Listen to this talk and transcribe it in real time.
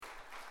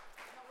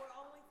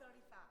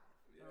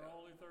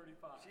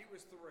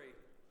was 3.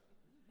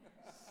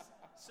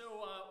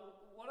 So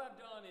what I've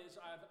done is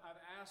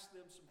I've asked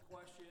them some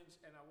questions,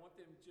 and I want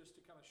them just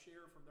to kind of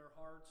share from their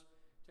hearts.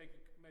 Take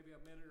maybe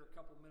a minute or a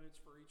couple minutes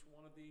for each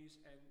one of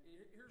these. And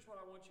here's what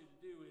I want you to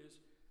do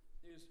is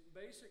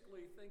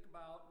basically think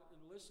about and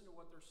listen to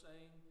what they're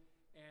saying.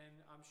 And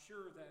I'm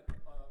sure that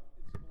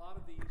a lot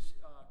of these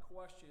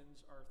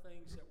questions are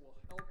things that will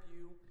help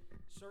you.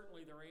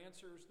 Certainly their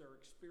answers, their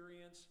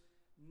experience.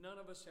 None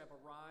of us have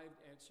arrived.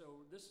 And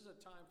so this is a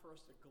time for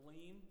us to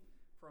glean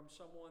from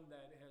someone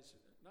that has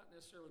not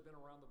necessarily been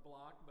around the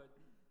block, but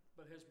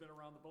has been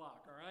around the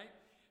block, all right?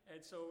 And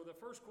so the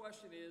first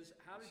question is,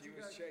 how did you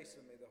guys... She was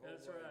chasing me the whole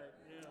That's way. That's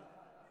right, yeah.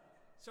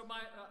 So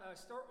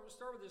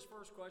start with this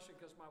first question,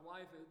 because my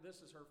wife,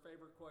 this is her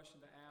favorite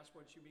question to ask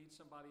when she meets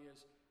somebody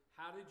is,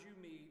 how did you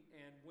meet,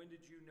 and when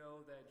did you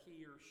know that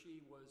he or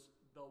she was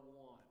the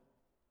one?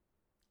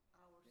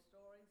 Our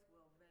stories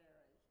will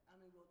vary. I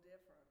mean, will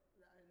differ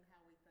in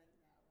how we think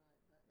that,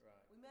 right? But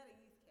Right. we met at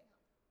youth camp.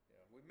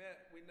 Yeah,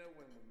 we know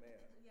when we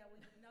met. Yeah, we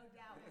no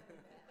doubt when we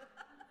met.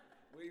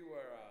 We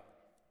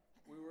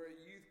were at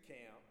youth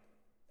camp.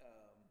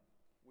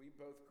 We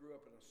both grew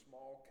up in a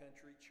small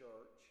country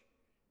church,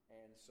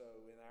 and so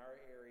in our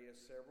area,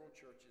 several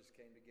churches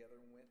came together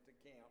and went to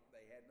camp.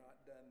 They had not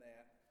done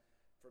that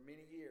for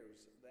many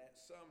years. That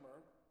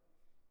summer,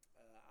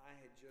 I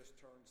had just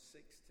turned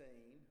 16.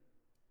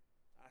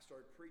 I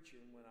started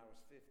preaching when I was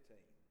 15,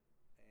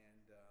 and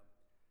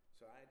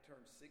so I had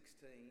turned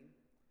 16.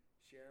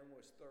 Sharon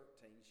was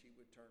 13. She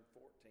would turn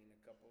 14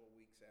 a couple of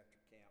weeks after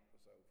camp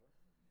was over.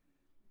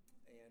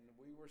 And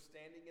we were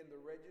standing in the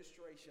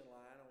registration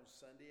line on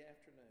Sunday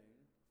afternoon.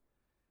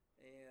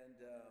 And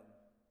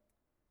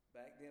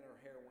back then her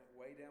hair went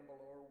way down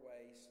below her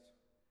waist.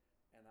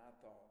 And I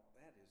thought,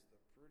 that is the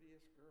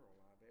prettiest girl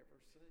I've ever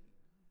seen.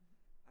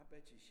 I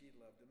bet you she'd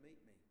love to meet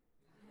me.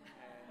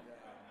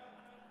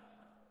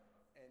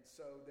 And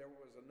so there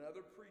was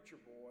another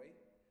preacher boy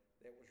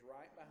that was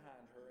right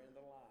behind her in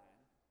the line.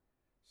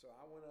 So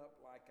I went up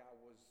like I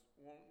was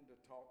wanting to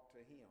talk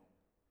to him.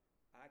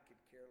 I could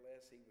care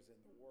less. He was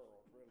in the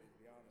world, really, to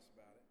be honest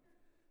about it.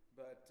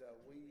 But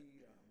we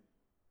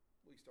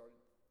started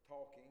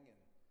talking,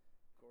 and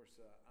of course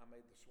I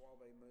made the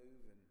suave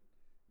move and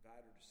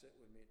invited her to sit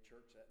with me at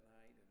church that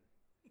night. And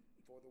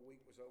before the week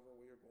was over,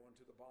 we were going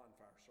to the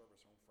bonfire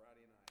service on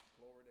Friday night.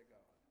 Glory to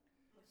God.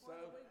 Before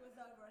the week was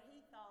over,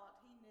 he thought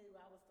he knew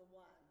I was the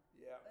one.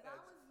 Yeah. But I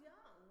was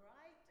young,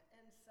 right?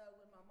 And so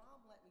when my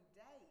mom let me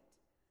date,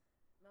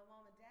 my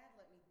mom and dad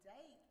let me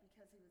date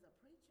because he was a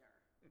preacher.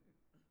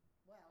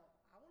 Well,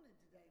 I wanted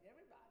to date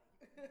everybody,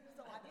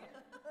 so I did.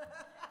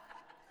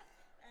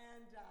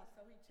 And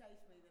so he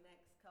chased me the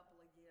next couple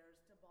of years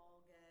to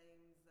ball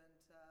games and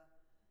to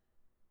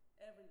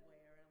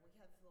everywhere. And we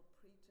had this little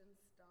preaching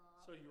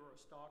stop. So you were a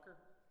stalker?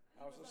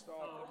 I was a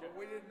stalker, but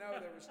we didn't know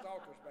there were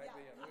stalkers back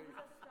then. He was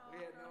a stalker.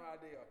 We had no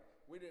idea.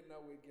 We didn't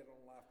know we'd get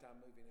on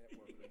Lifetime Movie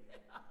Network. He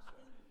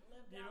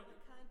lived out in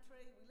the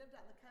country. We lived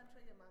out in the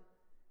country, and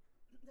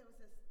there was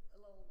this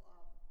little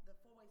the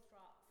four-way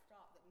stop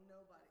that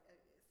nobody.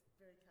 It's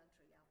very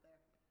country out there,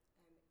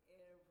 and every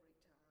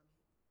time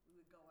we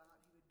would go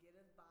out, he would get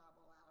his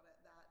Bible out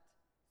at that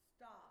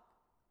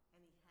stop,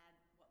 and he had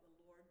what the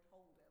Lord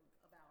told him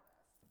about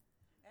us.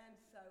 And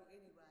so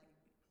anyway,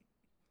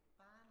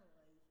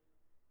 finally,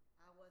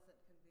 I wasn't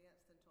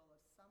convinced until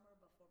the summer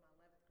before my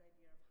 11th grade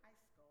year of high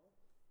school,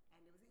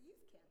 and it was at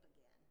youth camp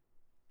again.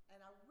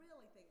 And I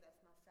really think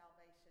that's my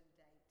salvation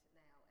date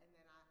now. And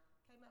then I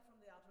came up from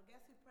the altar.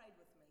 Guess who prayed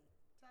with me?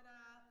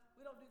 Ta-da!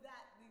 We don't do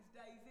that these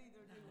days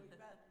either, do we?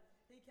 But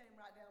he came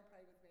right down and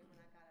prayed with me.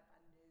 When I got up, I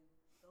knew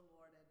the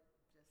Lord had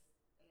just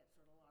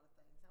answered a lot of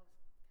things. I was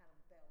kind of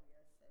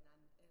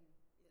rebellious, and it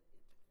took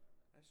care of it.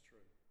 That's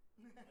true.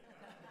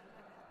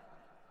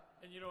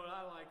 And you know what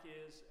I like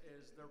is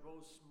they're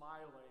both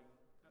smiling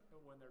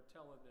when they're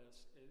telling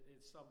this.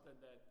 It's something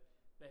that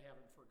they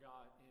haven't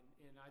forgot.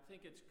 And I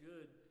think it's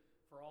good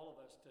for all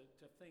of us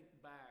to think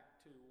back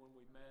to when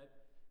we met.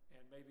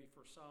 And maybe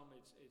for some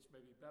it's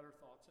maybe better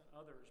thoughts than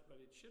others, but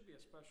it should be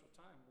a special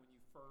time when you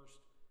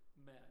first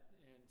met.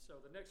 And so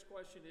the next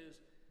question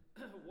is,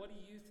 what do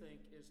you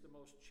think is the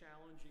most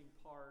challenging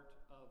part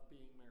of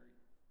being married?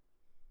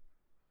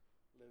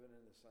 Living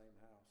in the same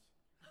house.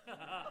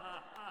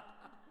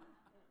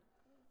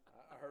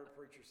 I heard a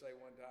preacher say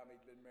one time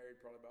he'd been married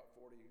probably about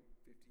 40,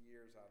 50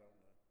 years, I don't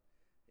know.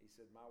 He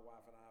said, my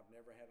wife and I have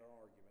never had an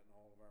argument in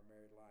all of our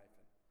married life.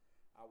 And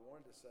I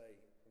wanted to say,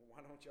 well,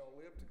 why don't y'all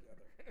live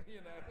together?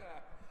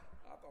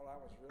 I thought I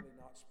was really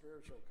not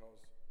spiritual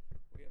because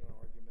we had an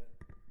argument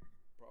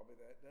probably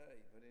that day.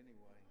 But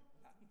anyway,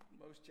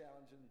 most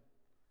challenging.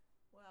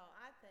 Well,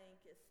 I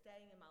think it's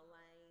staying in my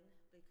lane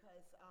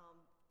because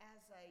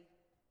as a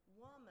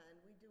woman,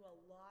 we do a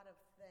lot of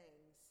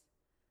things.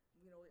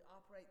 You know, we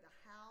operate the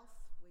house,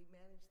 we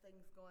manage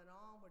things going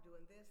on, we're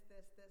doing this,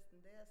 and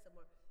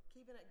we're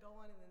keeping it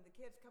going, and then the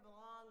kids come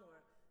along,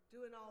 we're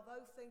doing all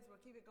those things, we're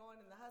keeping it going,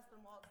 and the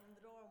husband walks in the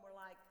door, and we're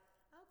like,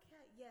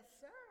 okay, yes,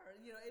 sir.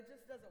 You know, it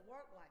just doesn't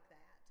work like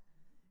that.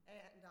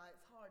 And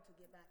it's hard to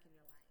get back in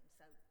your lane.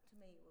 So to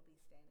me, it would be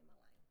staying in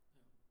my lane.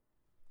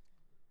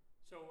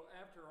 So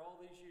after all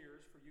these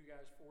years, for you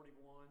guys 41,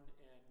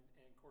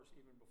 and of course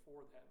even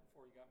before that,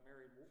 before you got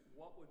married,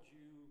 what would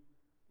you,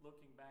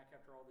 looking back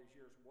after all these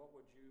years, what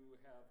would you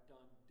have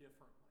done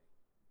differently?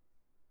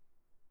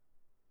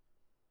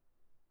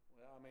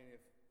 Well, I mean,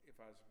 if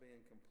I was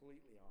being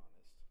completely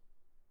honest,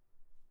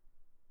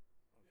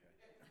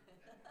 okay.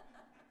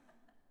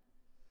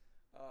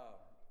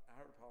 I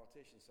heard a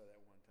politician say that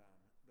one time.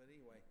 But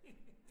anyway,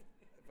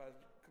 if I was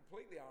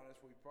completely honest,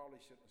 we probably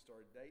shouldn't have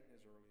started dating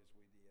as early as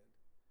we did.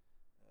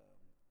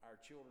 Our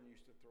children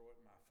used to throw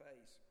it in my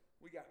face.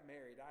 We got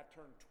married. I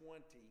turned 20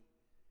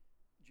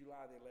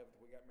 July the 11th.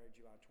 We got married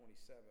July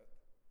 27th.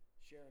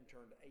 Sharon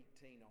turned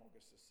 18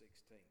 August the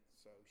 16th.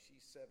 So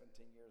she's 17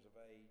 years of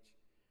age,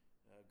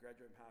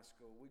 graduated from high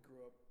school. We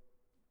grew up,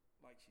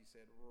 like she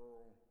said,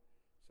 rural.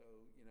 So,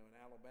 you know, in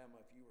Alabama,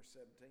 if you were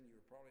 17, you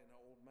were probably an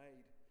old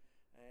maid.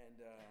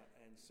 And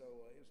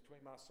so it was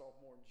between my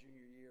sophomore and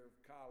junior year of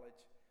college.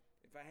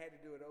 If I had to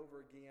do it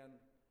over again,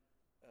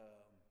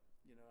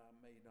 you know, I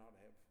may not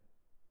have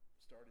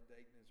started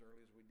dating as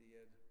early as we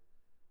did.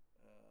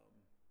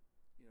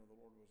 You know, the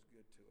Lord was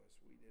good to us.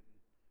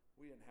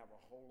 We didn't have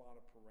a whole lot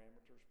of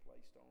parameters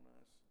placed on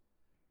us,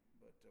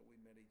 but we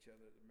met each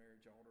other at the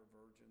marriage altar,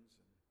 virgins,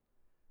 and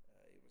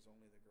it was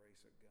only the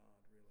grace of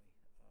God, really.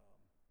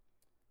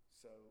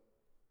 So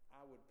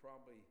I would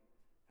probably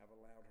have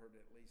allowed her to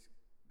at least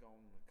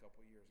gone a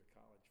couple years of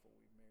college before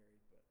we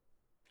married, but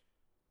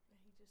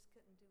He just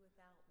couldn't do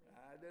without me.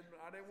 I didn't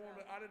want to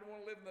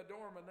live in the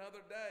dorm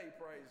another day.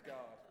 Praise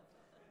God.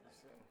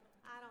 So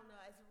I don't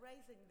know. As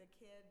raising the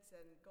kids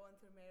and going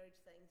through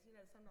marriage things, you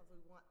know, sometimes we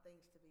want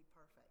things to be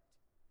perfect,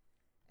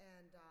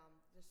 and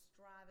just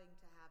striving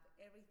to have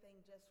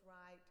everything just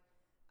right.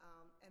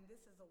 And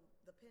this is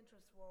the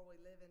Pinterest world we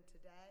live in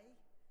today.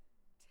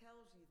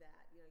 Tells you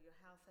that, you know, your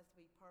house has to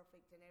be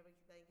perfect and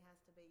everything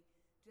has to be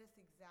just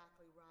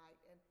exactly right.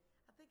 And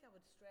I think I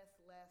would stress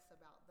less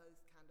about those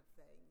kind of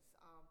things.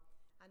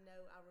 I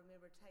know I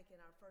remember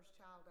taking our first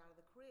child out of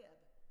the crib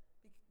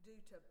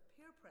due to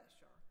peer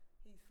pressure.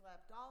 He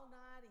slept all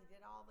night, he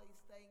did all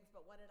these things,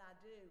 but what did I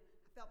do?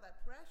 I felt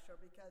that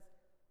pressure because,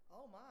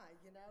 oh my,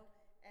 you know,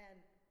 and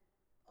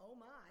oh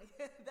my,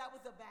 that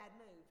was a bad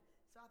move.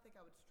 So I think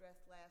I would stress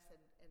less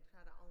and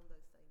try to own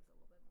those things a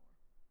little bit more.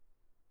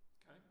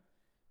 Okay.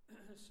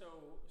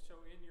 So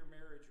in your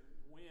marriage,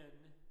 when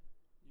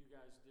you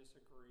guys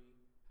disagree,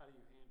 how do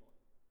you handle it?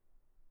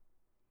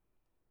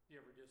 You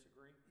ever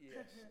disagree?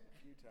 yes, a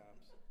few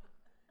times.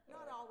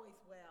 Not always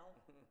well.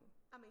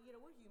 I mean, you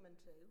know, we're human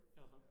too.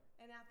 Uh-huh.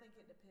 And I think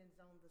it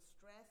depends on the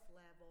stress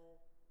level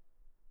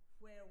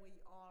where we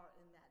are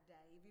in that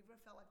day. Have you ever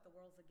felt like the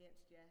world's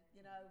against you,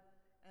 you know?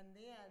 And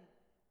then,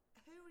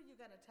 who are you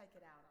going to take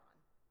it out on?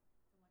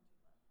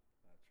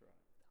 That's right.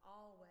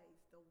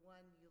 Always the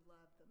one you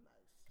love the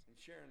most. And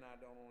Sharon and I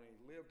don't only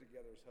live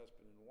together as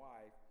husband and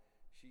wife,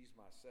 she's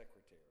my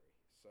secretary.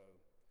 So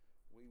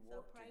we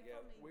work pray for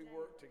together. me, We Dave.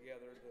 work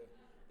together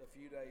the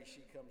few days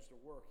she comes to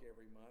work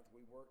every month.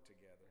 We work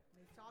together.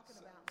 He's talking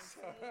about me.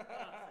 See?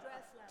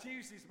 Stress level.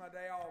 Tuesday's my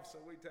day off,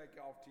 so we take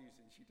off Tuesday,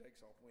 and she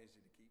takes off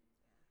Wednesday to keep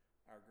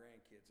our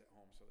grandkids at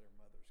home so their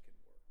mothers can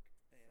work. And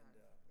so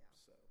anyway,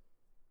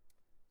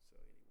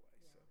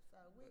 So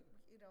we,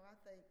 you know, I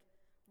think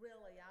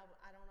really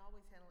I don't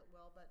always handle it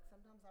well, but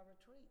sometimes I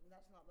retreat, and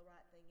that's not the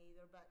right thing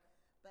either. But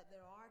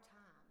there are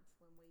times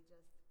when we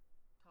just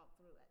talk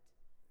through it,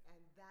 and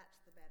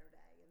that's the better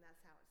day, and that's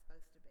how it's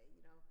supposed to be.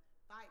 You know,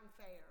 fighting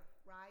fair,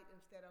 right,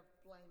 instead of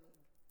blaming.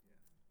 Yeah.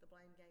 The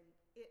blame game.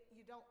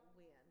 You don't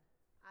win.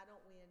 I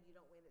don't win. You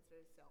don't win. It's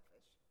very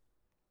selfish.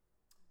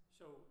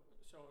 So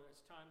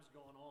as time's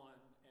gone on,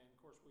 and of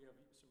course we have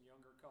some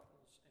younger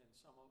couples, and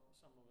some of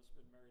us have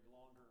been married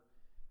longer.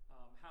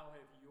 How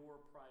have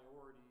your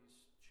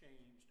priorities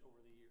changed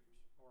over the years,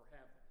 or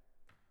have they?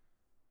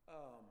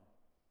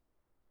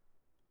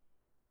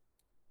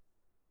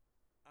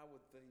 I would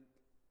think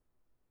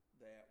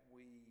that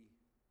we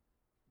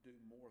do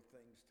more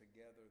things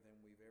together than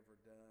we've ever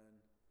done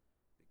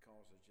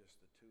because of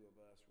just the two of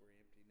us. We're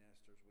empty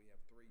nesters. We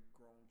have 3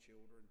 grown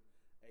children,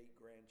 8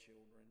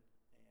 grandchildren,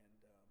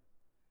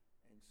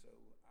 and so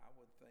I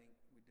would think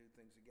we do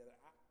things together.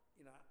 I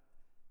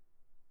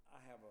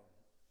have a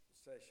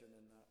session,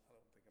 and I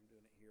don't think I'm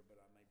doing it here,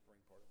 but I may bring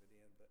part of it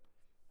in. But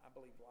I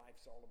believe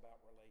life's all about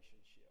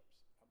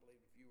relationships. I believe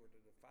if you were to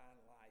define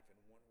life in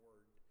one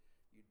word,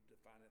 you'd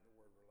define it in the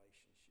word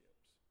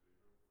relationships.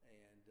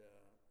 And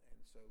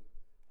so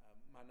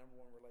my number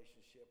 1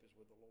 relationship is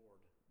with the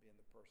Lord, being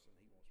the person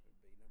He wants me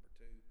to be. Number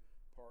 2,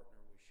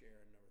 partner with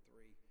Sharon. Number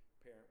 3,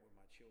 parent with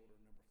my children.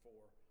 Number 4,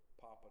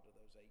 papa to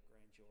those 8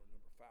 grandchildren.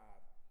 Number 5,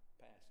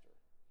 pastor.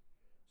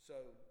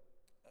 So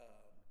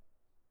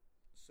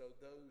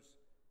those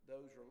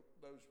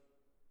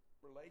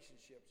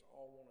relationships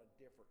all want a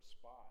different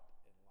spot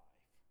in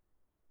life.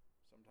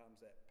 Sometimes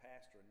that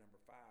pastor in number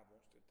 5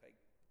 wants to take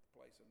the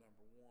place of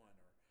number 1,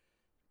 or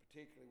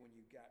particularly when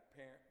you've got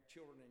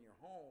children in your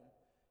home,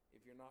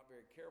 if you're not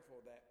very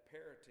careful, that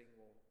parenting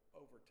will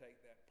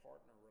overtake that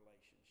partner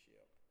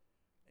relationship.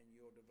 and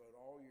you'll devote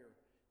all your,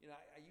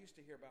 I used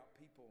to hear about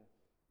people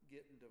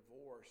getting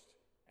divorced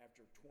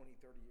after 20,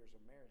 30 years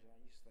of marriage, and I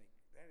used to think,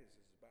 that is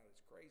about as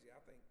crazy. I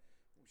think,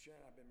 well,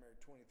 Sharon and I have been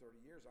married 20, 30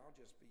 years. I'll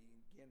just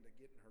begin to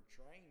getting her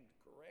trained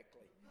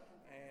correctly.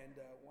 And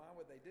why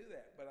would they do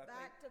that? But I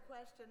Back to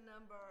question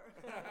number.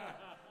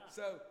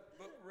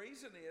 But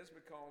reason is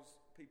because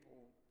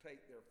people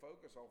take their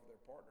focus off of their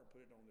partner,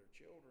 put it on their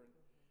children,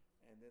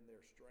 and then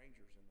they're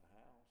strangers in the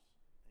house.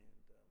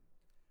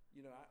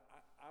 And,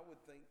 I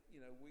would think,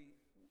 we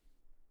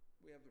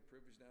have the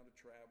privilege now to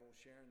travel.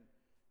 Sharon,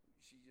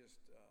 she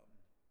just,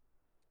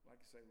 like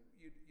I say,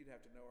 you'd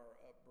have to know our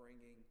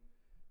upbringing.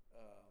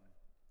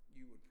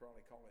 You would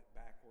probably call it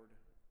backward.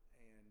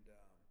 And,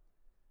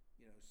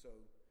 so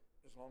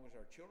as long as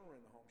our children were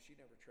in the home, she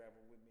never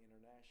traveled with me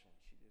internationally.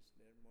 She just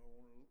didn't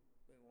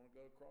want to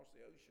go across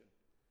the ocean.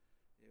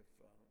 If,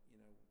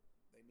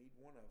 they need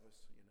one of us,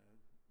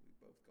 we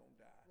both gonna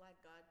die. Like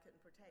God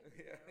couldn't protect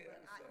me. Yeah,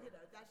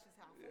 that's just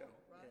how I feel,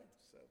 right? Yeah,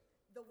 so.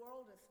 The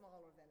world is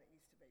smaller than it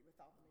used to be with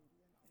all the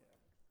media and all Yeah,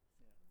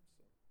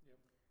 that.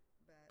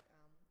 so.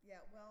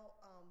 Yep. But,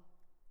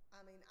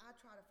 I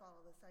try to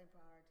follow the same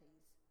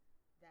priorities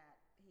that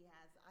he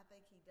has. I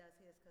think he does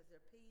his because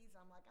they're P's.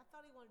 I'm like, I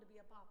thought he wanted to be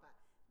a papa.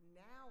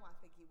 Now I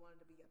think he wanted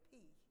to be a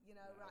P,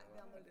 right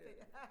down the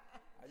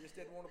I just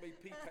didn't want to be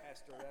P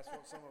pastor. That's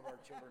what some of our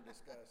children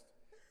discussed.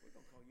 We're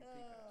going to call you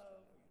P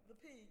pastor. The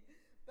P.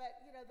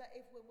 But,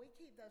 if when we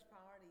keep those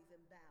priorities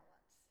in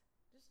balance,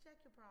 just check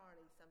your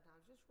priorities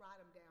sometimes. Just write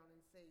them down and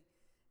see.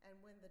 And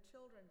when the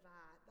children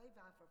vie, they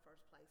vie for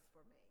first place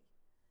for me.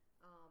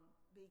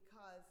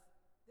 Because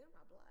they're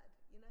my blood.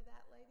 You know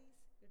that, ladies?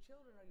 Your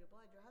children are your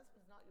blood. Your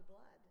husband's not your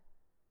blood.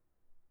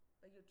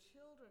 But your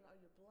children are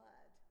your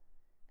blood.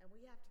 And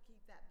we have to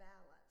keep that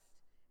balanced.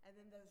 And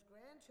then those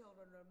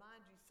grandchildren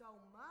remind you so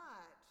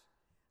much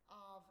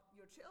of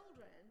your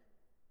children.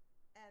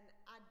 And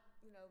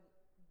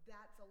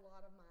that's a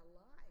lot of my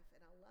life,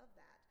 and I love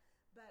that.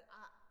 But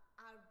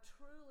I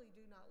truly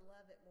do not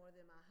love it more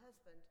than my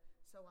husband,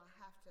 so I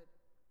have to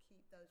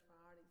keep those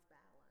priorities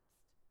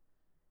balanced.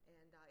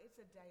 And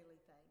it's a daily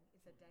thing.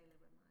 It's a daily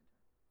reminder.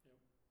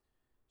 Yep.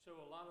 So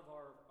a lot of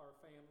our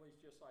families,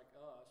 just like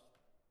us,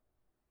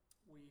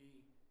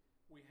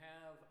 we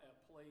have a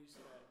place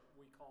that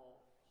we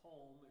call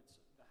home.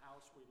 It's the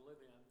house we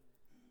live in.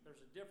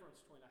 There's a difference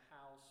between a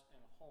house and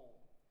a home.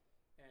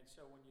 And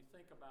so when you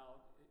think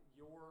about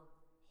your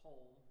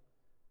home,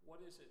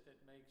 what is it that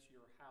makes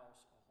your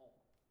house a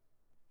home?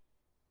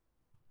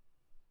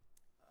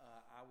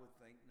 I would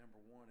think,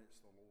 number one, it's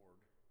the Lord.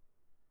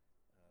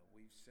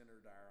 We've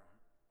centered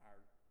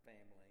our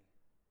family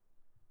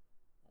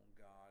on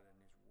God and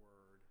His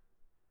Word.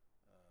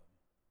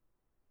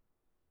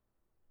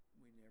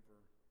 We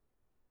never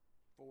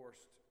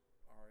forced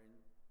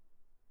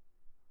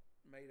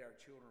made our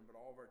children, but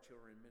all of our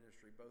children in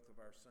ministry. Both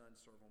of our sons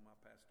serve on my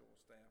pastoral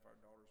staff. Our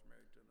daughter's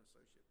married to an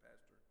associate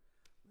pastor,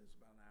 lives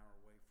about an hour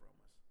away from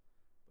us.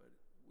 But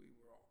we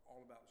were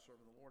all about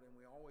serving the Lord, and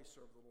we always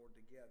serve the Lord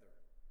together.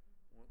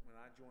 When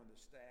I joined the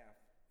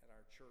staff at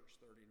our church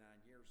 39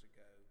 years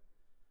ago,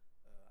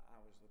 I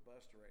was the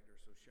bus director,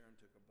 so Sharon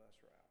took a bus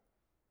route.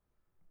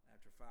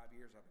 After 5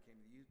 years, I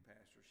became the youth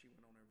pastor. She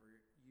went on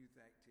every youth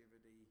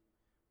activity.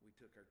 We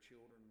took our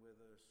children with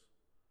us,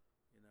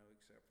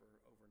 except for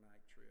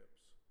overnight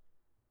trips.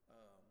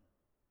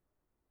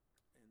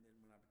 And then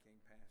when I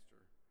became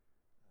pastor,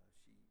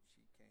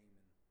 she came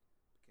and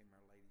became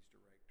our ladies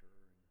director,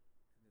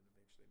 and then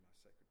eventually my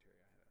secretary.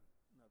 I had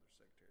another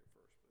secretary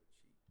first, but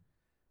she,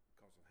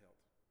 because of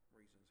health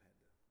reasons,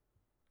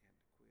 had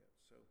to quit.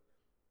 So,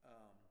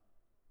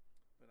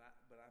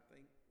 but I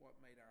think what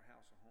made our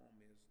house a home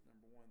is,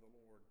 number one, the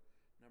Lord.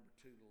 Number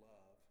two,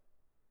 love.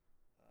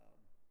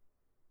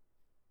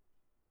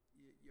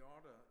 You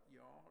ought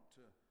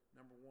to,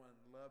 number one,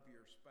 love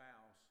your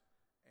spouse,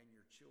 and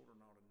your children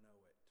ought to know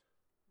it.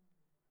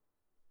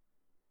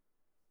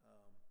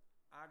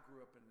 I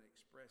grew up in an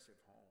expressive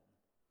home.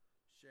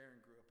 Sharon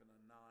grew up in a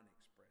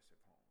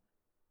non-expressive home.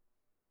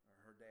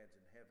 Her dad's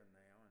in heaven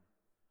now,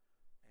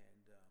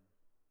 but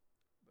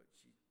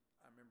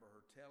I remember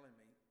her telling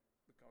me,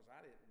 because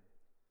I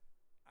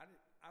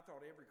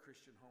thought every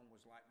Christian home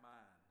was like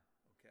mine.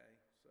 Okay,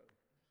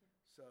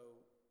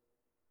 so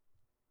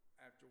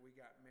after we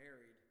got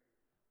married,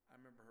 I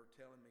remember her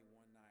telling me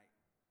one night,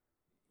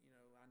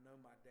 I know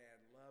my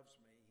dad loves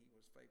me. He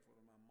was faithful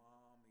to my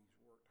mom. He's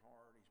worked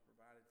hard. He's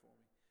provided for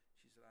me.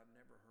 She said, I've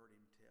never heard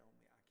him tell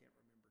me. I can't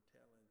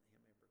remember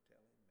him ever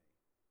telling me.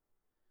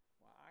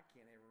 Well, I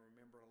can't ever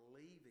remember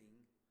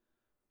leaving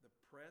the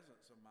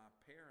presence of my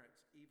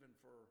parents, even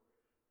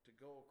to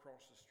go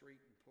across the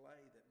street and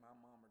play, that my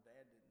mom or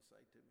dad didn't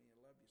say to me, I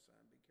love you, son,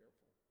 be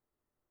careful.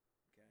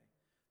 Okay?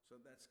 So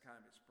that's the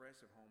kind of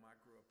expressive home I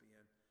grew up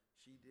in.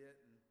 She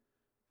didn't.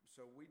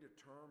 So we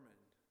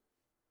determined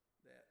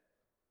that,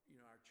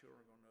 our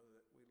children are going to know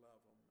that we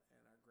love them, and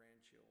our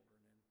grandchildren.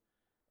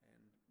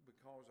 And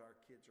because our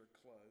kids are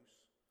close,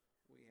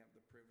 we have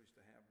the privilege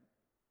to have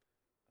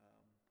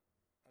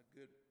a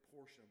good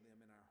portion of them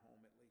in our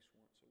home at least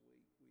once a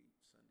week. We eat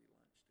Sunday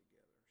lunch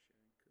together.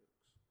 Sharon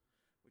cooks,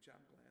 which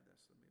I'm glad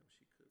that's the meal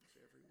she cooks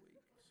every week.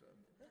 So,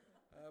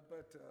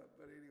 but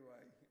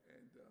anyway,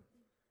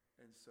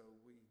 and so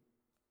we,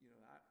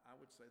 I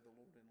would say the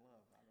Lord in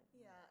love. I don't.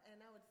 Yeah, and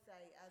I would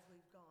say as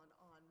we've gone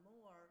on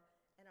more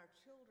and our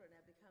children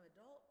have become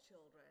adult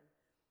children,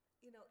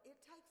 it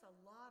takes a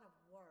lot of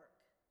work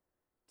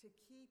to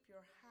keep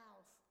your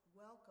house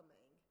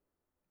welcoming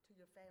to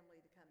your family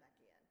to come back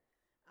in.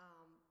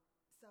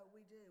 So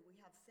we do. We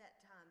have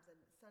set times, and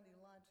Sunday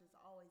lunch is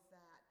always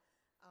that.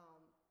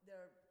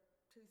 There are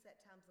 2 set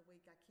times a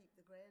week I keep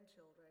the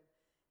grandchildren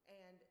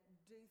and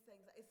do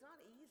things. It's not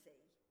easy.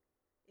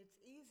 It's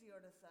easier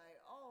to say,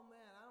 oh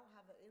man, I don't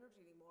have that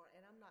energy anymore.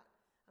 And I'm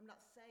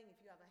not saying if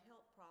you have a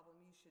health problem,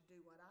 you should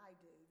do what I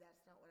do.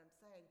 That's not what I'm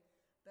saying.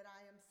 But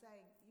I am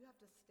saying you have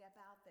to step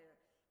out there.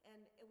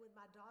 And with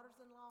my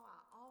daughters-in-law,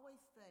 I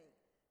always think,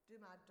 do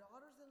my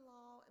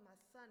daughters-in-law and my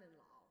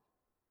son-in-law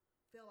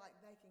feel like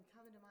they can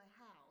come into my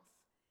house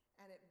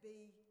and it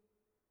be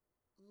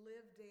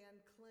lived in,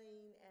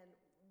 clean, and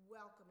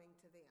welcoming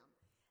to them?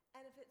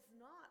 And if it's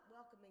not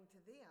welcoming to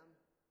them,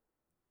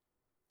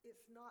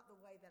 it's not the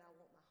way that I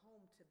want my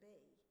home to be.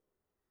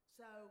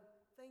 So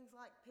things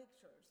like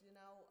pictures,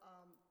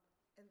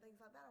 and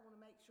things like that, I want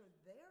to make sure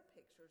their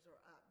pictures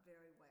are up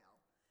very well.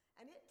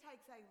 And it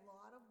takes a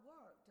lot of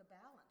work to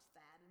balance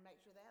that and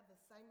make sure they have the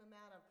same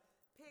amount of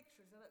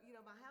pictures. And,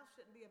 my house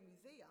shouldn't be a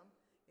museum.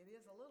 It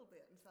is a little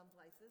bit in some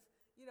places,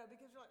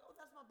 because you're like, oh,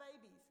 that's my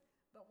babies.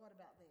 But what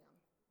about them?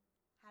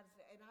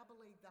 And I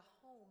believe the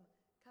home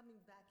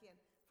coming back in.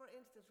 For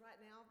instance, right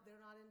now,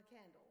 they're not into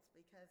candles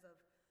because of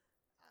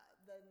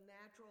the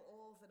natural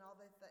oils and all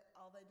they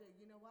do.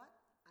 You know what?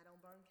 I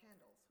don't burn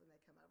candles when they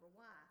come over.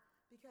 Why?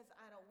 Because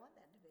I don't want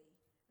that to be.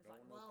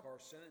 It's no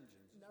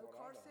carcinogens. No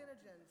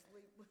carcinogens.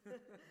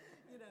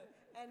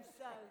 And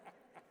so,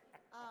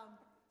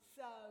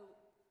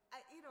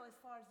 as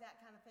far as that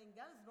kind of thing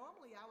goes,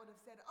 normally I would have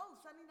said, oh,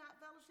 Sunday night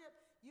fellowship,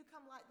 you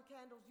come light the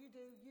candles, you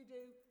do.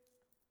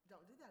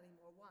 Don't do that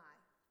anymore. Why?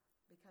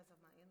 Because of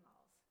my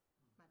in-laws,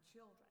 my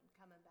children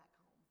coming back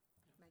home,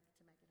 to make it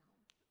home.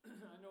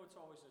 I know it's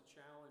always a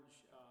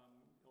challenge,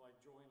 like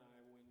Joy and I,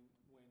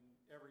 when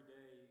every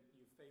day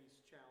you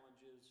face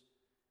challenges,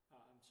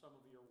 and some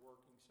of you are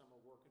working, some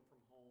are working from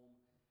home,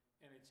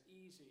 and it's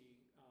easy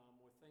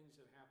with things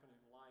that happen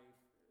in life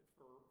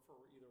for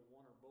either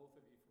one or both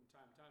of you from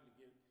time to time to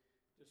get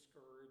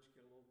discouraged,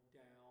 get a little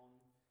down.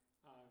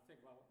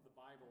 Think about the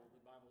Bible.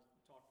 The Bible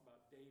talked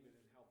about David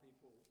and how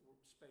people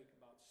spake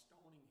about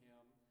stoning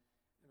him,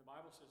 and the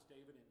Bible says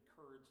David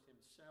encouraged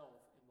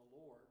himself in the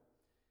Lord.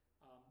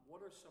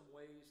 What are some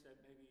ways that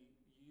maybe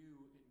you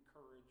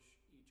encourage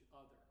each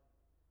other?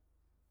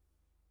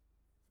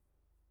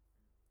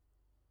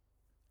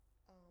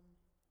 Go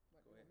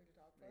ahead. Want me to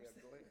talk first? Yeah,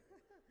 go ahead.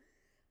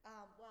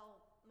 Well,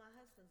 my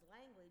husband's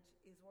language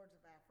is words of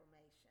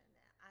affirmation.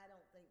 I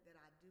don't think that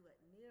I do it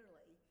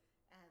nearly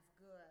as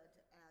good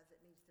as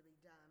it needs to be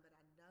done, but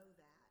I know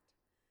that.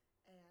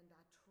 And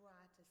I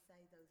try to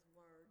say those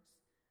words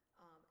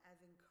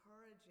as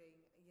encouraging.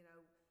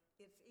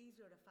 It's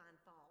easier to find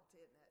fault,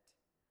 isn't it?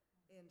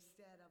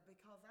 Instead of,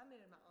 because I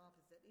married my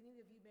opposite.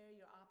 Any of you marry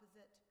your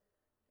opposite?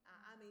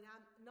 I'm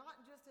not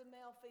just in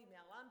male,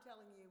 female. I'm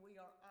telling you, we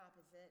are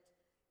opposite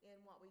in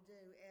what we do.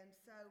 And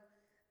so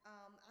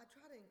I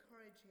try to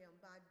encourage him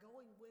by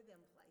going with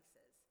him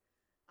places.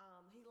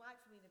 He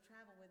likes me to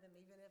travel with him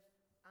even if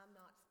I'm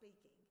not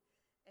speaking.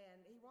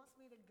 And he wants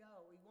me to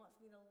go. He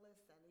wants me to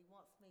listen. He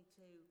wants me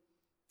to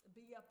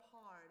be a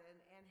part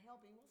and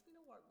help. He wants me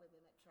to work with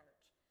him at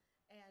church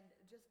and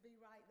just be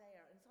right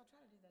there. And so I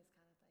try to do those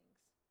kind of things.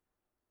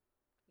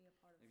 Be a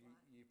part of his life.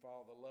 You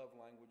follow the love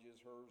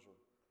languages, hers are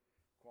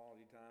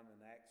quality time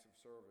and acts of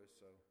service.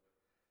 So,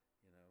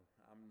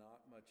 I'm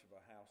not much of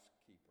a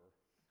housekeeper,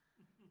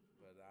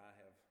 but I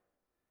have,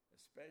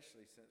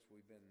 especially since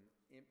we've been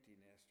empty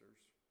nesters,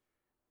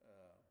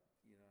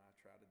 I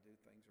try to do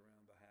things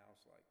around the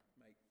house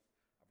like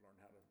I've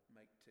learned how to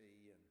make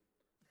tea, and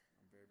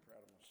I'm very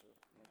proud of myself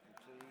making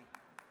tea.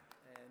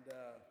 And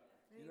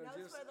he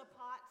knows where the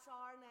pots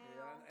are now.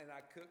 Yeah, and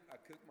I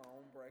cook my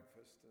own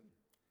breakfast and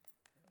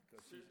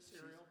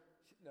Cereal?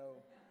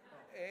 No,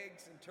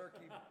 eggs and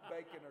turkey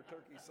bacon or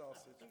turkey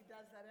sausage. He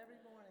does that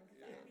every morning.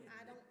 Yeah.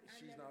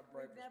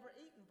 We've never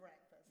eaten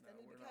breakfast. No, and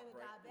he we're became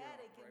a not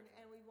diabetic, breakfast.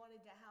 and we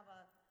wanted to have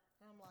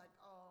and I'm like,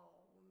 oh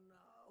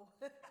no.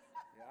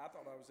 Yeah, I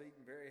thought I was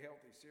eating very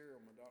healthy cereal.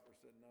 My doctor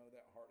said, no,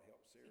 that heart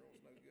health cereal is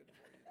no good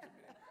for you.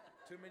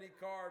 Too many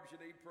carbs, you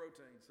need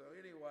protein. So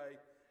anyway,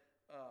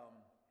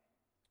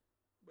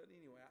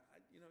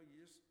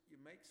 you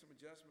make some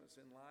adjustments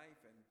in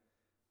life, and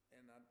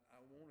I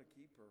want to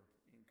keep her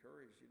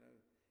encouraged.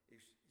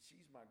 If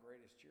she's my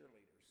greatest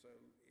cheerleader, so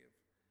if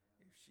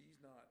she's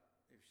not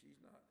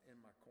in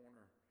my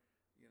corner,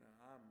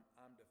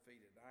 I'm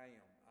defeated. I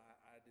am.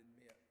 I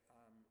admit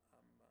I'm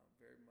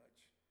very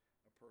much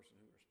a person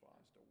who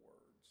responds to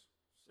words.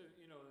 So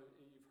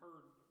you've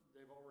heard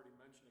they've already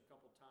mentioned a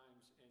couple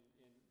times, and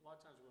a lot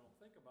of times we don't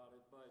think about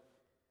it, but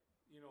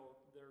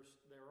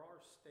there are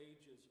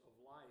stages of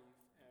life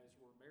as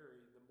we're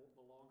married.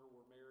 The longer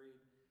we're married,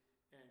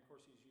 and of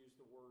course he's used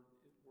the words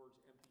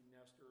empty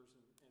nesters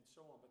and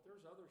so on. But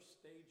there's other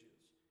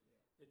stages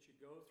that you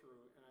go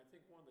through, and I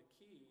think one of the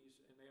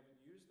keys, and they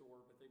haven't used the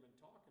word, but they've been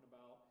talking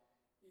about,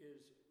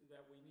 is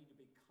that we need to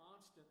be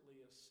constantly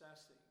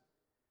assessing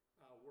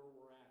where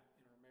we're at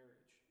in our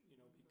marriage.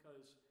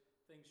 Because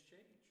things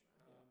change,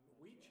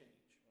 we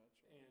change,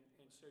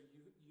 and so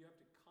you have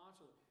to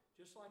constantly.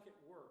 Just like at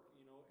work,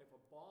 if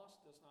a boss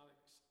does not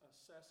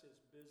assess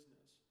his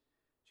business,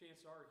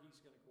 chances are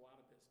he's going to go out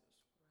of business.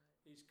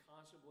 Right. He's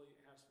constantly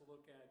has to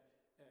look at,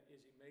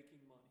 is he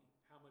making money?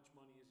 How much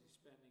money is he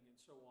spending? And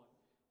so on.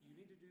 You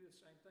need to do the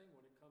same thing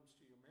when it comes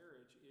to your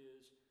marriage.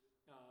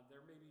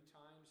 There may be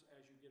times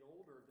as you get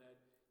older that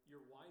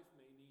your wife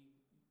may need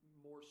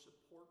more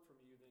support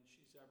from you than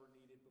she's ever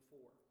needed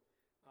before.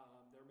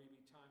 There may be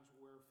times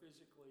where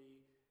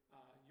physically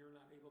you're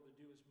not able to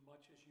do as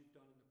much as you've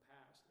done in the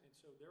past. And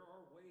so there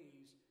are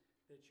ways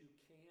that you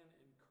can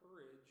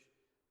encourage.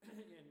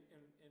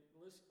 and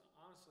listen,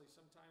 honestly,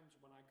 sometimes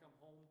when I come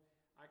home,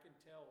 I can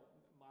tell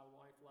my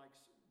wife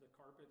likes the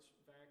carpets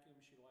vacuumed,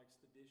 she likes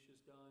the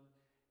dishes done.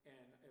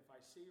 And if I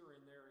see her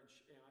in there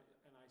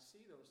and I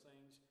see those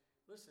things,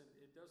 listen,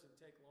 it doesn't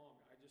take long.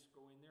 I just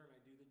go in there and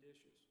I do the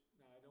dishes.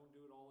 Now, I don't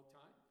do it all the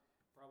time.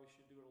 Probably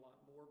should do it a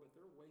lot more, but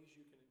there are ways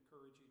you can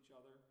encourage each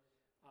other.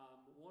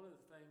 One of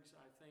the things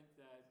I think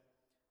that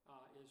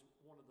is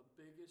one of the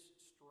biggest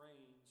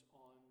strains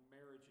on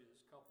marriages,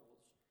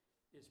 couples,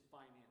 is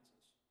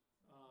finances.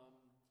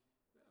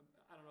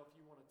 I don't know if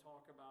you want to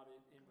talk about it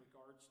in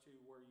regards to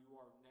where you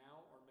are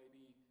now, or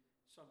maybe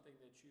something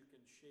that you can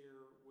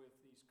share with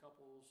these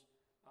couples,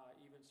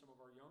 even some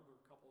of our younger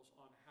couples,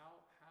 on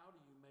how do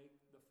you make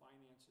the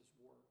finances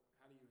work?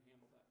 How do you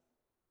handle that?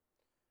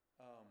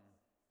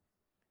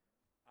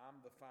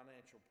 I'm the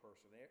financial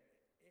person.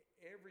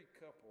 Every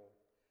couple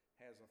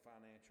has a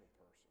financial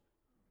person,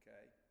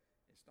 okay?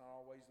 It's not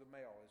always the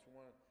male.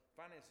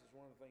 Finance is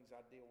one of the things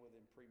I deal with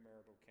in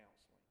premarital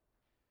counseling,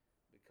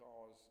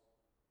 because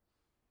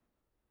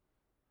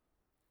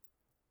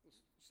the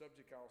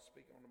subject I'll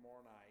speak on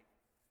tomorrow night,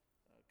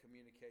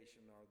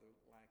 communication or the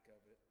lack of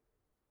it,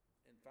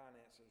 and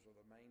finances are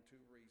the main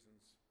two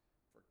reasons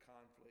for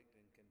conflict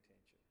and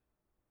contention.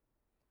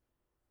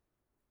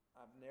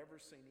 I've never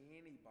seen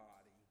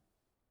anybody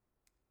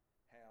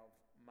have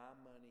my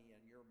money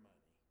and your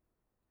money,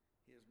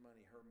 his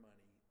money, her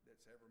money,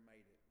 that's ever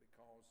made it,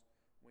 because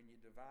when you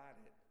divide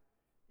it,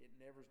 it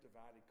never's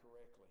divided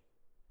correctly.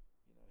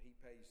 He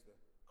pays the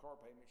car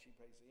payment, she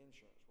pays the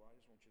insurance. Well, I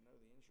just want you to know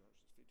the insurance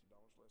is $50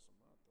 less a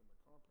month than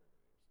the car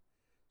payment is.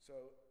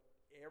 So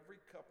every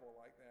couple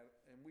like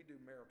that, and we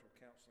do marital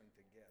counseling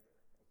together,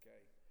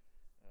 okay?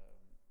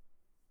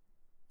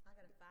 I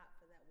got to fight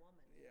for that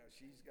woman. Yeah,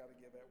 she's got to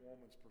give that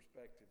woman's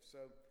perspective.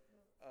 So,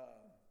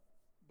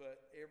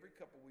 but every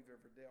couple we've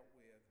ever dealt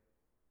with,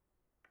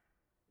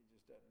 it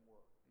just doesn't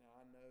work.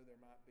 Now, I know there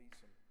might be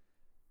some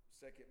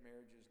second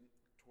marriages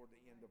toward the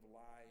end of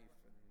life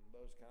and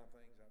those kind of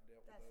things. I've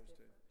dealt with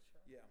those too.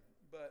 Sure. Yeah,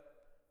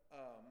 but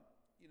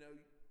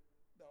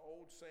the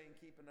old saying,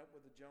 keeping up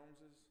with the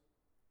Joneses.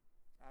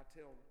 I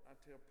tell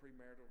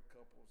premarital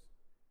couples,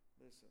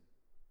 listen,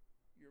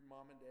 your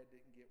mom and dad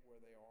didn't get where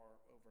they are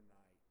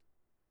overnight,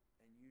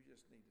 and you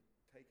just need to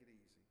take it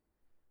easy.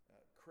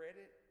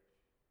 Credit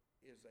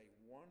is a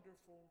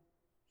wonderful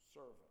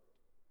servant,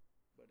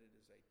 but it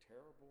is a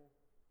terrible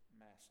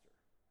master.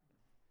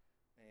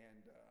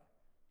 And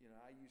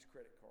I use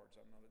credit cards.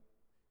 I'm not if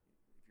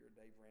you're a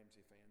Dave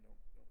Ramsey fan,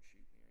 don't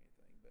shoot me or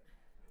anything, but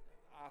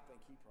I think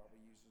he probably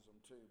uses them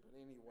too. But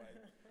anyway,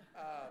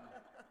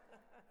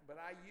 but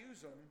I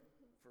use them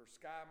for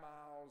Sky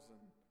Miles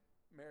and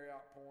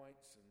Marriott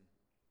points and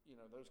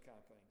those kind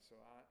of things. So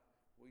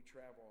we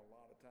travel a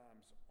lot of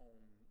times on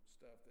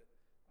stuff that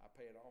I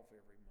pay it off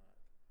every month.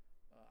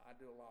 I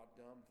do a lot of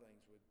dumb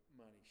things with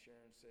money.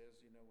 Sharon says,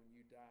 when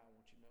you die, I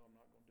want you to know I'm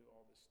not going to do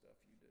all this stuff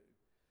you do.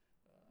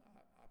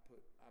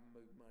 I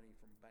move money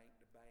from bank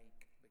to bank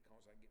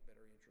because I get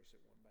better interest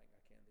at one bank I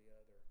can the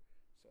other.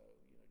 So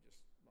just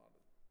not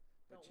a.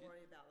 Don't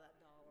worry about that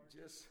dollar.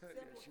 Just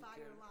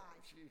simplify your life.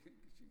 She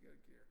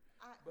doesn't care.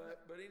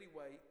 But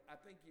anyway, I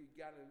think you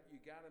got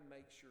to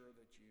make sure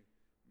that you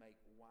make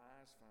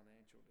wise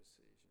financial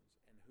decisions,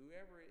 and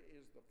whoever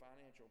is the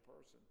financial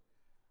person,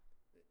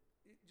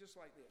 just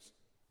like this.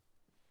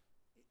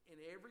 In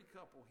every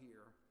couple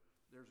here,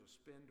 there's a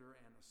spender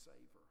and a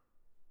saver.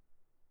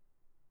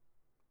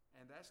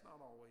 And that's not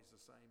always the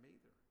same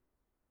either.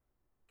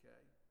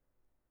 Okay?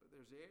 But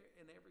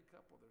in every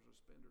couple, there's a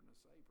spender and a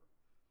saver.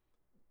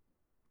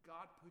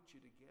 God put you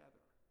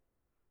together.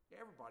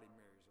 Everybody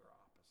marries their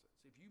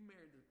opposites. If you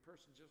married the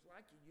person just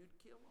like you, you'd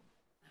kill them.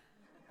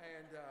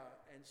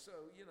 And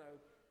so,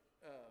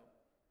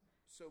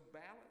 so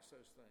balance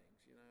those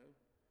things,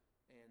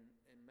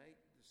 and make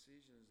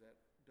decisions that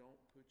don't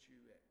put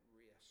you at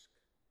risk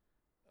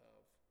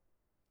of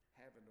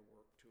having to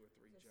work 2 or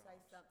 3 Just jobs. say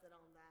something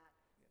on that.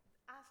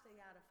 Yeah. I stay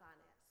out of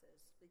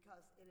finances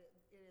because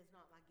it is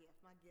not my gift.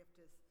 My gift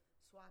is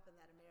swiping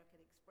that American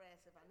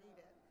Express if I need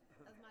it.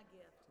 That's my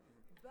gift.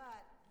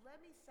 But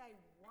let me say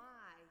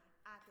why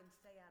I can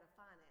stay out of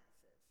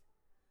finances.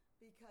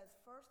 Because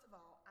first of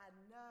all, I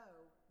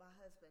know my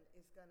husband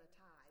is going to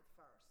tithe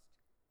first.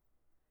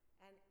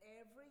 And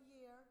every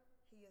year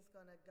he is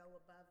going to go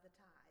above the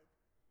tithe.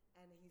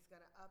 And he's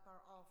going to up our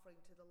offering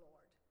to the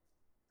Lord.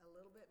 A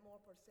little bit more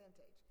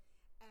percentage.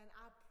 And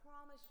I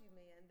promise you,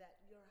 men,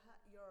 that your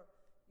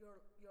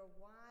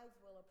wives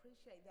will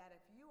appreciate that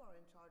if you are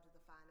in charge of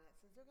the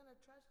finances. They're going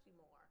to trust you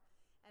more.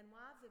 And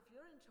wives, if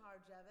you're in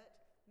charge of it,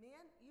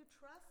 men, you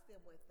trust them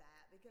with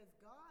that because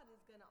God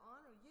is going to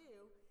honor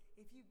you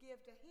if you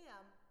give to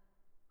him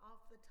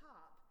off the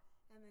top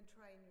and then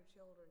train your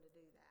children to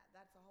do that.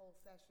 That's a whole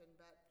session,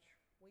 but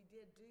we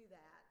did do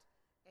that.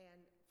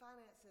 And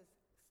finances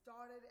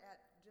started at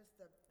just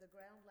the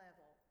ground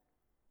level.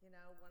 You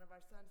know, one of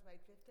our sons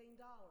made $15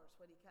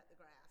 when he cut the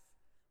grass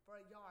for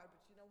a yard,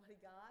 but you know what he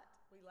got?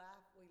 We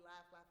laugh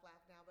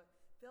now, but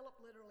Philip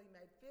literally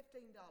made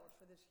 $15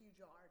 for this huge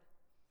yard.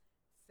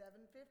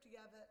 $750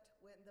 of it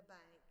went in the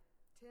bank.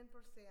 10%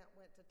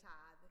 went to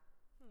tithe.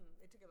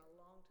 It took him a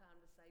long time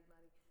to save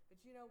money, but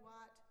you know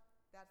what?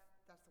 That's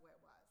the way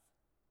it was.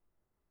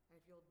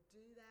 And if you'll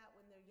do that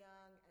when they're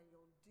young, and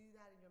you'll do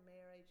that in your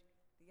marriage,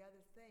 the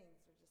other things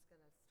are just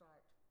going to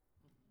start.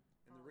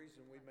 And the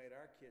reason we made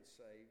our kids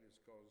save is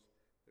because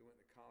they went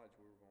to college.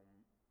 We were going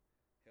to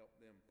help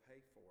them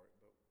pay for it,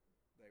 but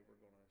they were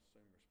going to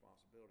assume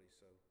responsibility.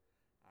 So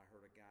I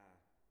heard a guy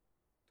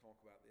talk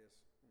about this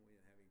when we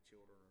didn't have any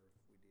children, or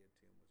if we did,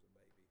 Tim was a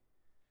baby.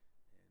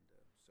 And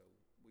so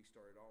we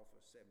started off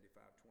a 75-25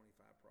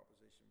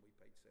 proposition. We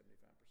paid 75%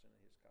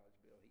 of his college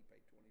bill. He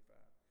paid 25.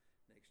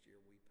 Next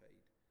year we paid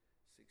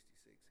 66.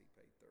 He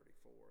paid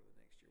 34. The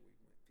next year we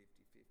went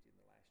 50-50. And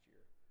the last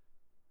year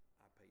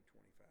I paid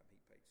 25. He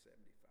paid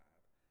 75.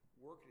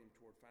 Working him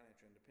toward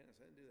financial independence.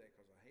 I didn't do that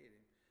because I hated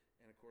him.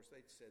 And of course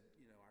they said,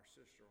 you know, our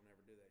sister will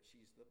never do that.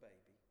 She's the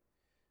baby.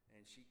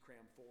 And she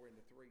crammed 4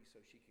 into 3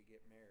 so she could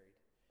get married.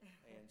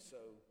 And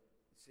so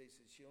she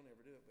said she'll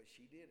never do it, but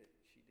she did it.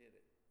 She did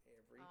it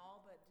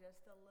all but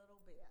just a little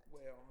bit.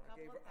 Well,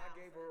 I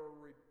gave her a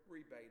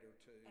rebate or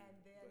two. And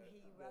then he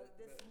wrote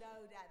this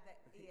note at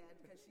the end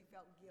because she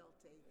felt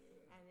guilty,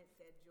 and it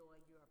said, "Joy,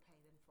 you are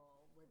paid in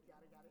full with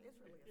yada yada." It's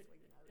really a sweet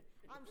note.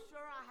 I'm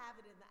sure I have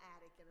it in the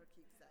attic in her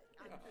keepsake.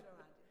 I'm sure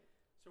I do.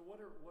 So what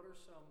are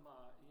some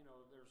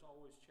there's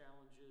always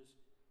challenges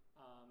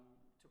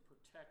to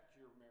protect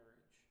your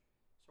marriage.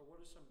 So what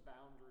are some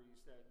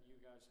boundaries that you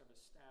guys have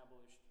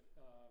established,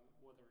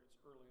 whether it's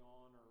early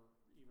on or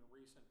even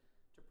recent,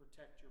 to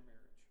protect your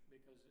marriage?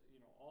 Because,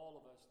 all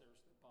of us,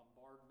 there's the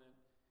bombardment,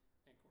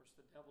 and of course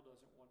the devil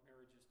doesn't want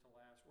marriages to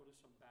last. What are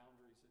some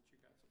boundaries that you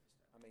guys have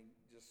established? I mean,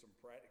 just some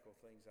practical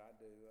things I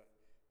do.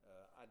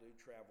 I do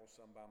travel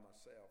some by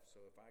myself,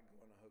 so if I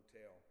go in a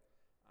hotel,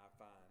 I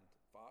find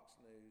Fox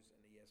News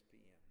and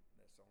ESPN.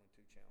 That's the only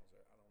 2 channels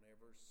there. I don't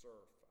ever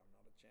surf. I'm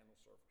not a channel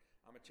surfer.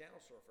 I'm a channel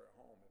surfer at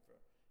home.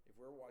 If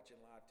we're watching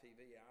live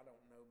TV, I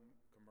don't know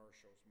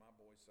commercials. My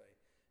boys say,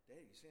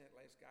 "Daddy, you seen that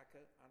latest guy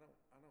cut?" I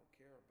don't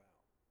care about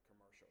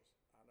commercials.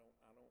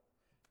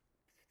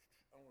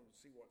 I don't want to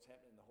see what's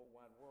happening in the whole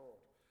wide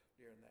world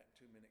during that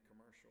 2-minute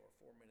commercial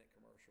or 4-minute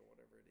commercial,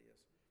 whatever it is.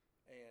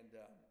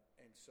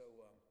 And so,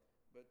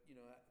 but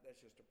that's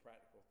just a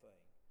practical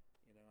thing.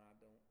 I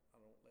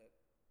don't let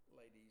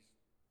ladies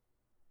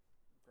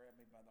grab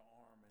me by the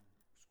arm and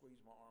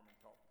squeeze my arm and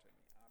talk to me.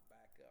 I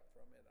back up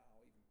from it.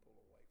 I'll even pull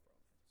away from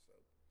it. So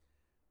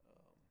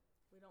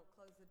we don't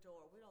close the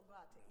door. We don't go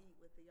out to eat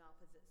with the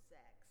opposite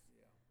sex.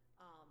 Yeah.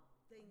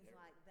 Things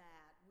like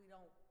that. We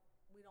don't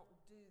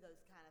do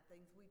those kind of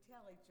things. We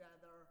tell each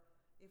other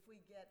if we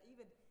get,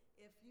 even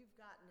if you've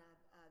gotten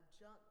a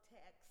junk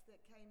text that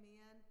came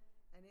in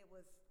and it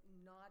was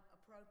not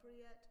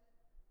appropriate,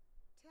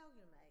 tell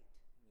your mate.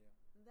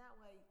 Yeah. And that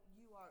way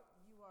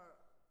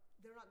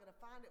they're not going to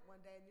find it one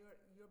day and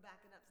you're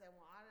backing up saying,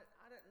 "Well, I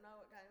didn't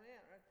know it came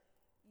in," or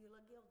you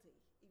look guilty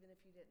even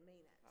if you didn't mean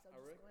it. So just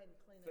go ahead and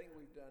clean it up. The thing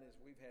we've done is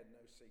we've had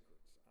no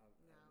secrets. No.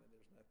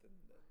 There's nothing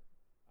that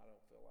I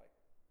don't feel like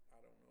I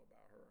don't know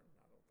about her, and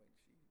I don't think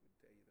she would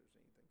tell you there's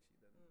anything she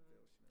doesn't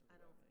feel she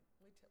knows about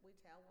me. We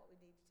tell what we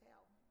need to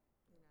tell,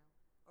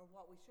 or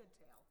what we should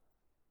tell.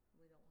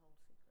 We don't hold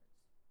secrets.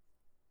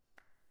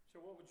 So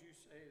what would you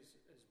say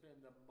has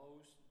been the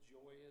most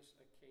joyous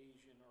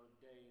occasion or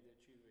day that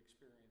you've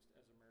experienced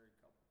as a married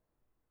couple?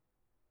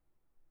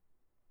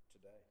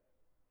 Today.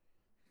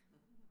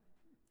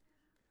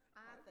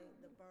 I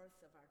think the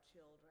births of our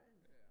children.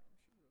 Yeah,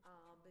 I'm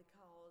sure.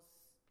 Because,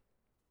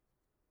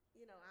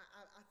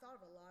 I thought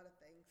of a lot of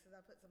things because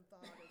I put some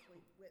thought as we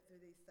went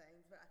through these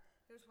things. But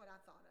here's what I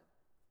thought of.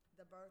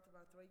 The birth of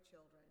our 3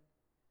 children.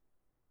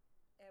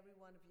 Every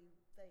one of you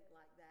think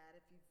like that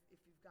if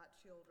you've got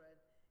children,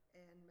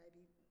 and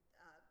maybe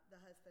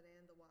the husband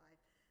and the wife.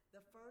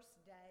 The first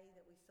day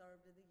that we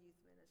served in the youth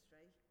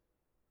ministry,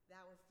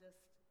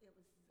 it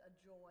was a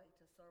joy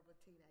to serve a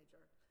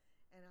teenager.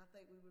 And I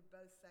think we would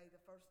both say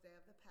the first day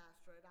of the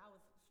pastorate, I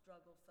was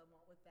struggled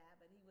somewhat with that,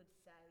 but he would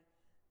say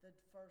the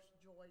first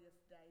joyous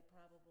day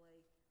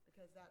probably,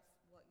 because that's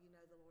what you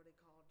know the Lord had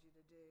called you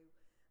to do.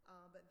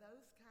 But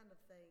those kind of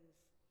things,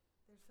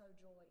 they're so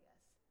joyous.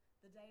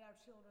 The day our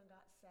children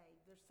got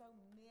saved, there's so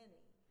many.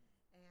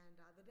 And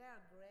the day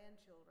our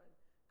grandchildren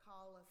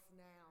call us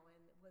now, and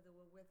whether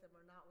we're with them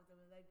or not with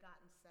them, and they've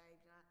gotten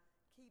saved. And I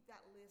keep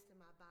that list in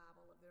my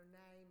Bible of their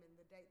name and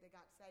the date they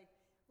got saved.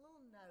 A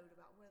little note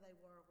about where they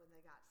were when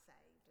they got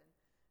saved. And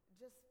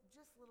just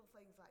little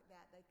things like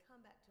that. They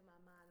come back to my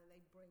mind and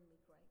they bring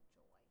me great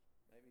joy.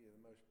 Maybe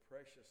the most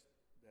precious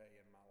day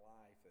in my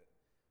life, that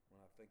when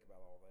I think about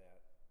all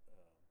that,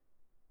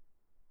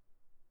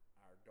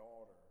 our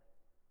daughter,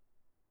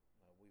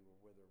 we were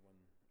with her when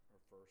her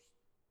first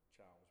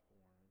child was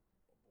born,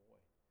 a boy.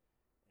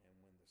 And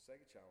when the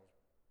second child was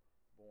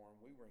born,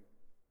 we were in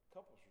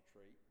couples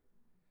retreat,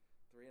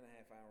 3.5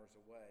 hours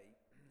away.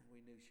 We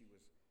knew she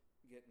was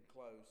getting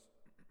close,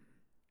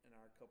 and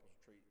our couples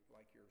retreat,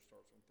 like yours,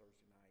 starts on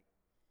Thursday night.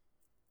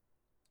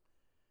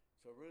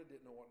 So I really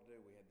didn't know what to do.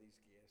 We had these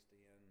guests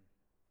in,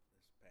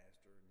 this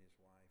pastor and his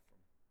wife from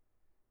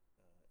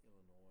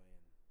Illinois,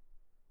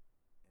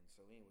 and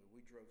so anyway, we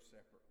drove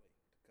separately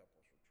to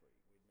couples retreat.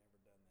 We'd never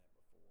done that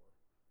before,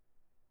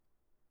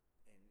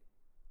 and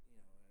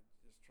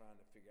just trying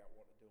to figure out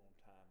what to do on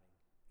timing.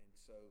 And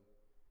so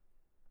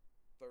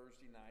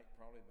Thursday night,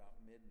 probably about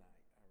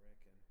midnight, I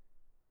reckon,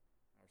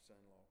 our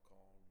son-in-law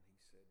called and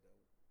he said,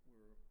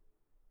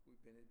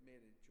 "We've been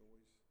admitted,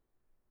 Joyce,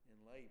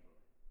 in labor."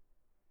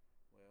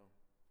 Well,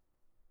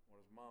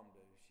 what does Mom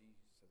do? She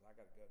says, "I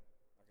gotta go.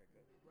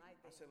 Right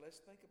I then. said, "Let's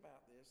think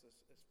about this.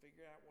 Let's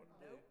figure out what to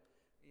do."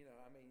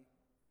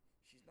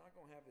 She's not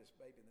gonna have this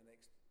baby in the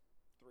next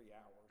 3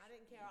 hours. I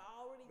didn't care. I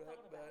already thought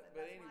about it.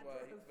 But That's why I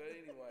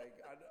anyway,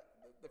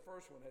 drove. the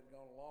first one had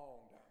gone a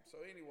long time.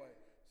 So anyway,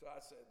 I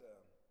said,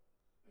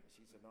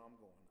 she said, "No, I'm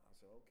going." I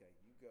said, "Okay,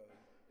 you go."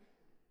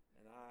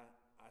 And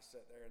I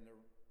sat there in the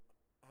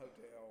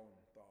hotel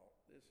and thought,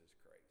 this is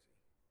crazy.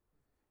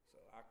 So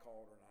I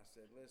called her and I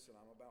said, "Listen,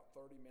 I'm about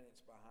 30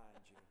 minutes behind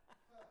you."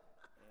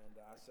 And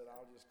I said,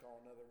 "I'll just call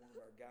another one of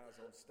our guys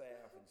on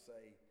staff and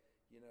say,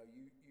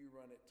 you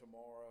run it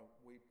tomorrow.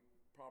 We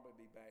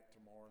probably be back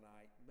tomorrow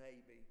night.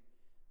 Maybe.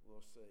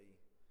 We'll see."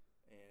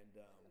 And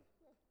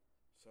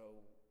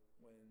so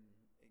when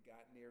it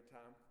got near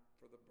time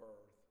for the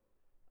birth,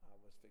 I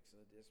was fixing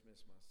to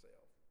dismiss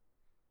myself.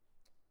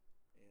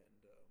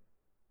 And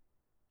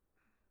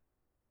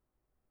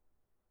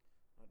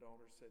my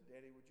daughter said,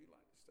 "Daddy, would you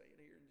like to stay in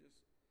here and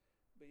just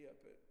be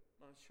up at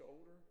my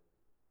shoulder?"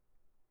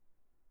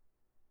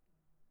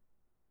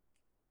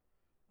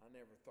 I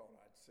never thought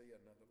I'd see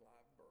another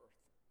live birth,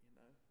 And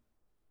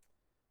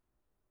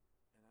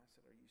I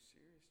said, "Are you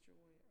serious,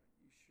 Joy?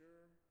 Are you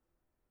sure?"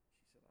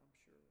 She said, "I'm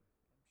sure.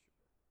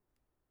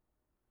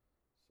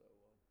 So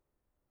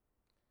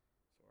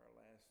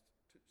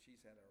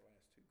she's had our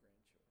last two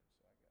grandchildren,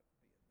 so I got to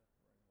be in the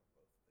room where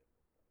both of them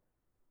were born.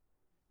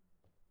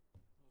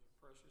 Those are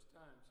precious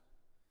times.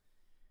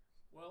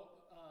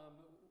 Well,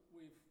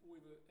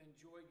 we've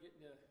enjoyed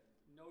getting to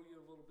know you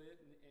a little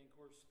bit, and of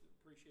course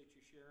appreciate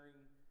you sharing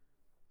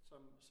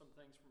some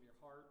things from your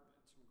heart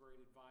and some great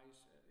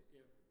advice.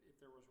 If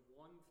there was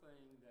one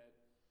thing that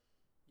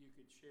you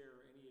could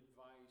share, any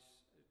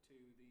advice to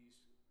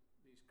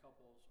these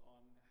couples on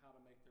how to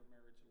make their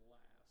marriage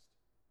last,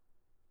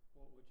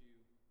 what would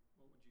you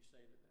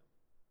say to them?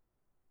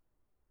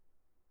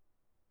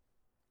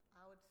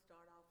 I would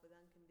start off with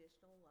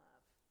unconditional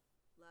love.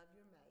 Love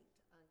your mate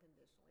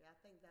unconditionally. I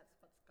think that's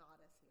what's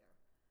got us here,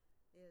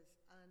 is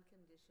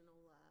unconditional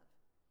love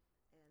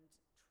and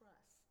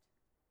trust.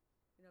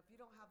 If you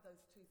don't have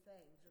those two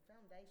things, your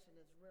foundation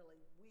is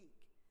really weak.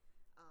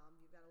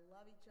 You've got to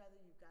love each other.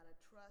 You've got to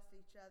trust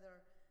each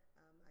other.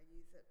 I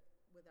use it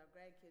with our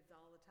grandkids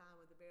all the time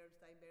with the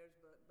Berenstain Bears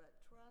book, but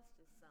trust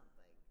is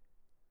something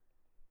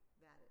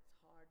that it's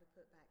hard to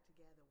put back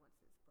together once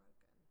it's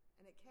broken.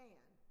 And it can.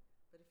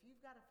 But if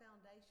you've got a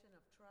foundation of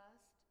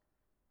trust,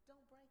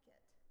 don't break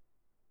it.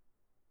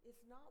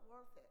 It's not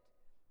worth it.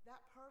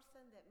 That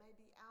person that may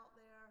be out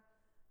there,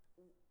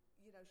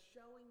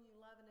 showing you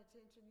love and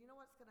attention, you know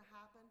what's going to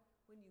happen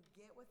when you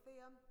get with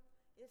them?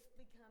 It's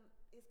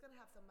going to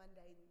have some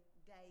mundane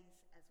days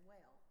as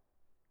well.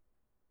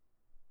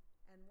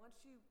 And once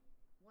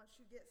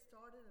you get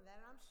started in that,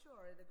 I'm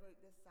sure in a group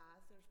this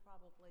size, there's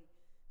probably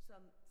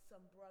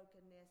some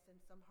brokenness and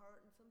some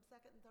hurt and some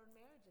second and third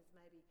marriages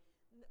maybe.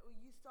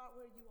 You start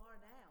where you are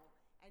now,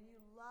 and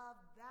you love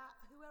that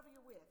whoever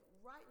you're with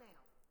right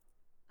now,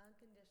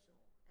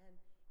 unconditional. And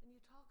you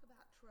talk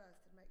about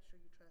trust and make sure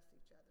you trust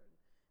each other. And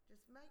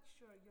just make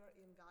sure you're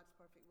in God's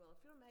perfect will. If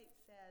your mate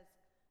says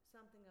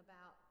something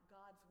about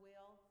God's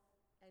will,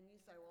 and you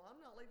say, "Well, I'm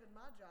not leaving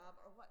my job,"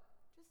 or what,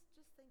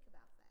 just think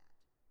about that.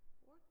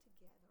 Work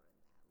together in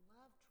that.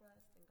 Love,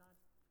 trust, and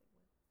God's perfect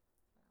will.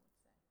 That's what I would say.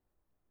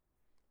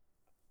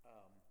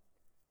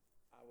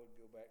 I would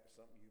go back to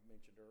something you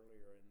mentioned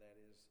earlier, and that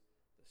is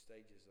the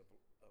stages of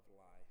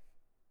life.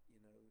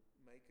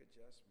 Make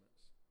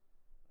adjustments.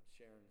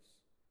 Sharon's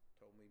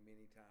told me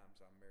many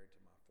times I'm married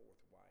to my fourth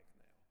wife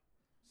now.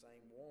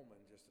 same woman,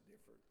 just a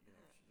different, she's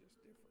just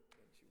different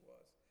than she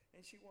was. And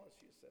she was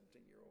a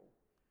 17-year-old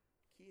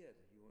kid.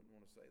 You wouldn't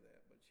want to say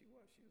that, but she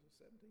was a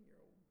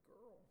 17-year-old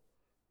girl.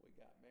 We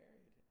got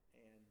married.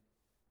 And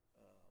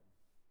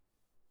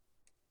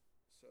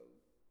so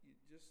you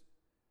just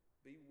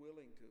be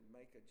willing to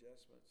make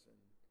adjustments and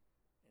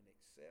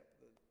accept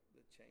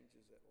the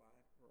changes that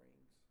life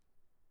brings.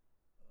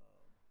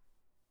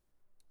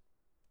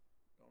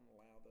 Don't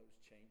allow those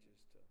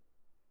changes to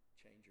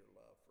change your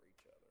love for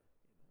each other.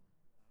 I think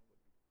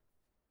that's what I'd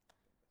say.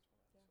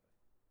 Amen.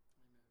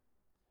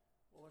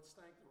 Well, let's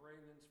thank the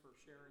Ravens for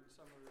sharing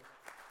some of the